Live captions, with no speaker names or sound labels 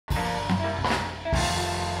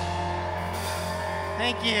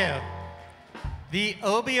Thank you. The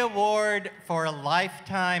Obie Award for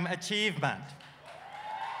Lifetime Achievement.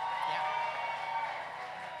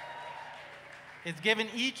 It's given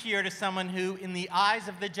each year to someone who, in the eyes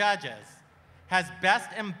of the judges, has best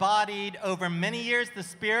embodied over many years the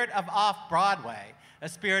spirit of Off-Broadway, a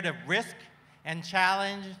spirit of risk and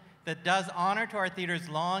challenge that does honor to our theater's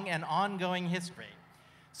long and ongoing history.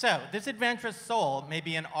 So, this adventurous soul may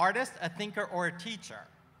be an artist, a thinker, or a teacher.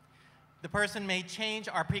 The person may change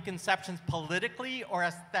our preconceptions politically or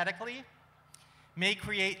aesthetically, may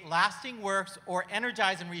create lasting works, or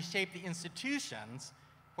energize and reshape the institutions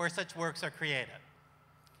where such works are created.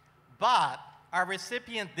 But our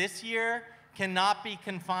recipient this year cannot be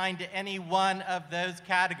confined to any one of those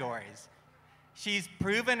categories. She's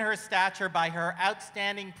proven her stature by her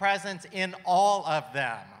outstanding presence in all of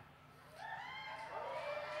them.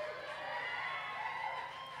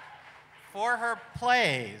 For her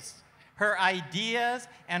plays, her ideas,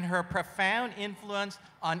 and her profound influence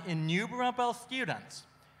on innumerable students,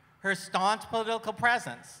 her staunch political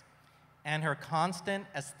presence, and her constant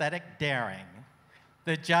aesthetic daring,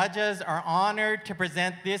 the judges are honored to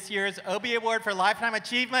present this year's Obie Award for Lifetime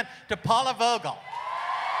Achievement to Paula Vogel.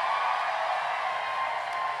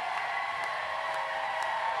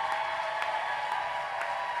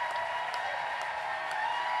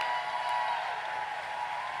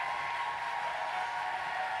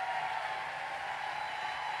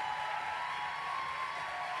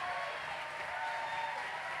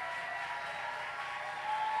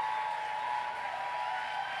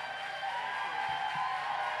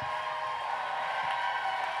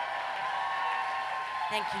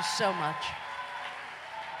 Thank you so much.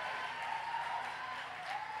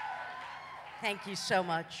 Thank you so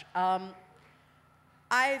much.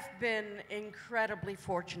 I've been incredibly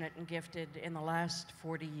fortunate and gifted in the last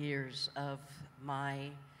 40 years of my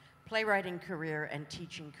playwriting career and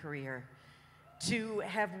teaching career to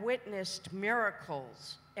have witnessed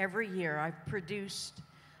miracles every year. I've produced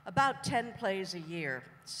about 10 plays a year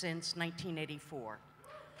since 1984.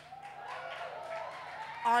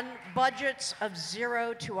 On budgets of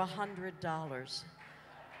 $0 to $100.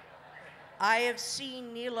 I have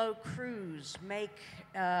seen Nilo Cruz make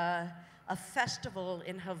a festival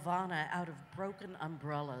in Havana out of broken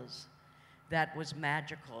umbrellas that was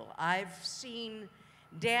magical. I've seen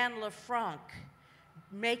Dan LaFranc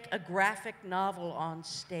make a graphic novel on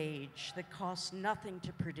stage that cost nothing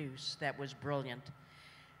to produce that was brilliant.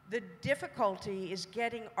 The difficulty is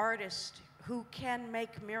getting artists who can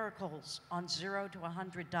make miracles on $0 to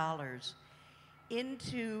 $100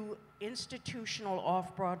 into institutional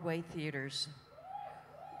off-Broadway theaters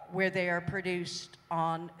where they are produced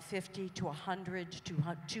on $50,000 to $100,000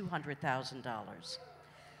 to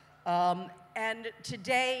 $200,000. And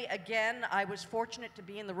today, again, I was fortunate to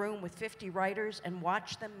be in the room with 50 writers and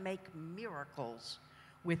watch them make miracles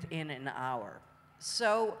within an hour.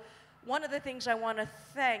 So, one of the things I want to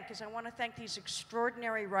thank is I want to thank these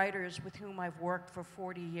extraordinary writers with whom I've worked for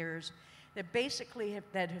 40 years that basically have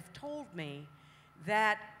told me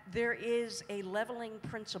that there is a leveling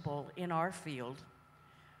principle in our field,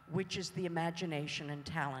 which is the imagination and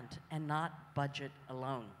talent, and not budget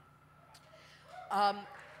alone.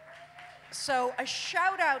 So a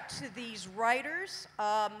shout out to these writers.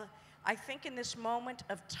 I think in this moment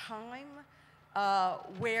of time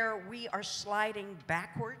where we are sliding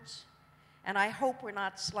backwards, and I hope we're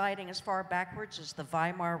not sliding as far backwards as the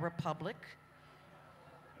Weimar Republic.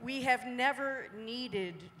 We have never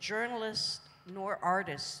needed journalists nor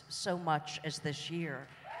artists so much as this year.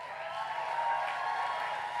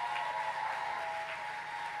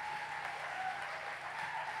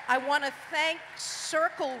 I want to thank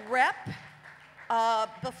Circle Rep.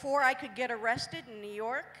 Before I could get arrested in New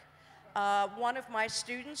York, one of my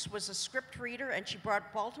students was a script reader, and she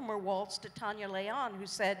brought Baltimore Waltz to Tanya Leon, who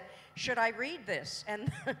said, "Should I read this?"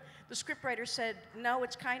 And the scriptwriter said, "No,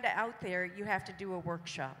 it's kind of out there. You have to do a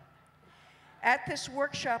workshop." At this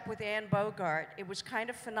workshop with Anne Bogart, it was kind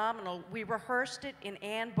of phenomenal. We rehearsed it in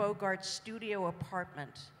Anne Bogart's studio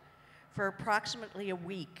apartment for approximately a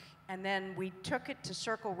week, and then we took it to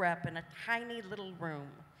Circle Rep in a tiny little room.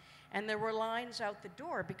 And there were lines out the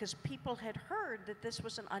door because people had heard that this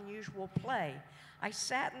was an unusual play. I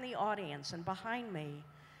sat in the audience, and behind me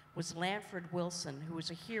was Lanford Wilson, who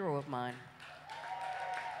was a hero of mine.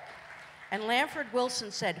 And Lanford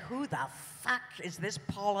Wilson said, "Who the fuck is this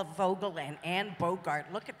Paula Vogel and Anne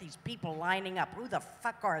Bogart? Look at these people lining up. Who the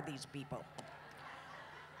fuck are these people?"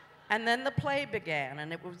 And then the play began,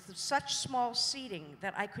 and it was such small seating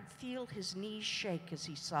that I could feel his knees shake as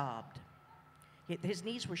he sobbed. His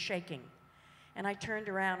knees were shaking. And I turned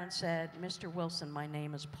around and said, "Mr. Wilson, my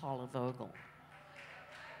name is Paula Vogel."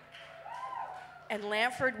 And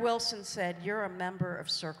Lanford Wilson said, "You're a member of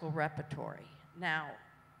Circle Repertory." Now,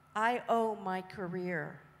 I owe my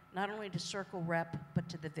career not only to Circle Rep, but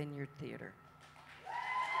to the Vineyard Theater.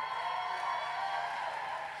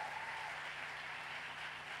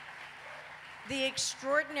 The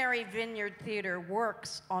extraordinary Vineyard Theater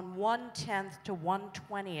works on 1/10 to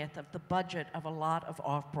 1/20 of the budget of a lot of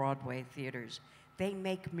off-Broadway theaters. They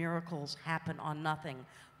make miracles happen on nothing.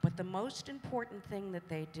 But the most important thing that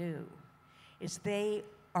they do is they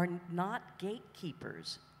are not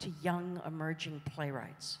gatekeepers to young emerging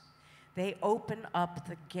playwrights. They open up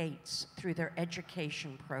the gates through their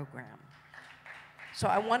education program. So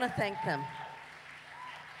I want to thank them.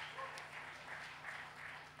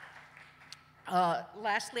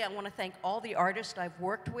 Lastly, I want to thank all the artists I've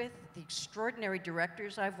worked with, the extraordinary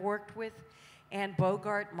directors I've worked with, Ann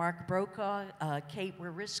Bogart, Mark Brokaw, Kate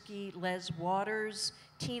Wierisky, Les Waters,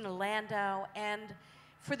 Tina Landau, and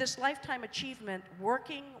for this lifetime achievement,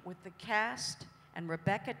 working with the cast and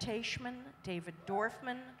Rebecca Teichman, David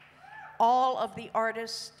Dorfman, all of the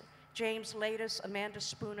artists, James Latus, Amanda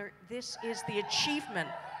Spooner. This is the achievement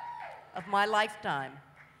of my lifetime.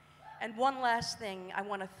 And one last thing, I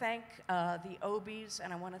want to thank the Obies,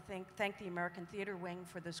 and I want to thank the American Theater Wing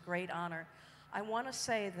for this great honor. I want to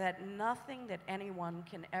say that nothing that anyone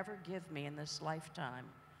can ever give me in this lifetime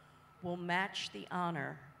will match the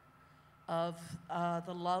honor of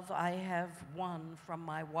the love I have won from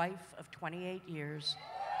my wife of 28 years.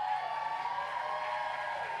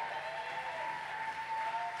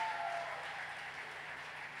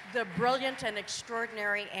 The brilliant and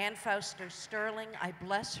extraordinary Ann Fausto Sterling. I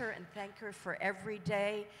bless her and thank her for every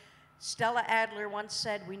day. Stella Adler once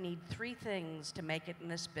said, "We need 3 things to make it in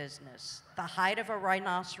this business: the hide of a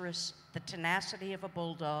rhinoceros, the tenacity of a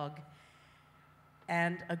bulldog,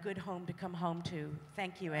 and a good home to come home to."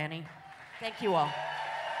 Thank you, Annie. Thank you all.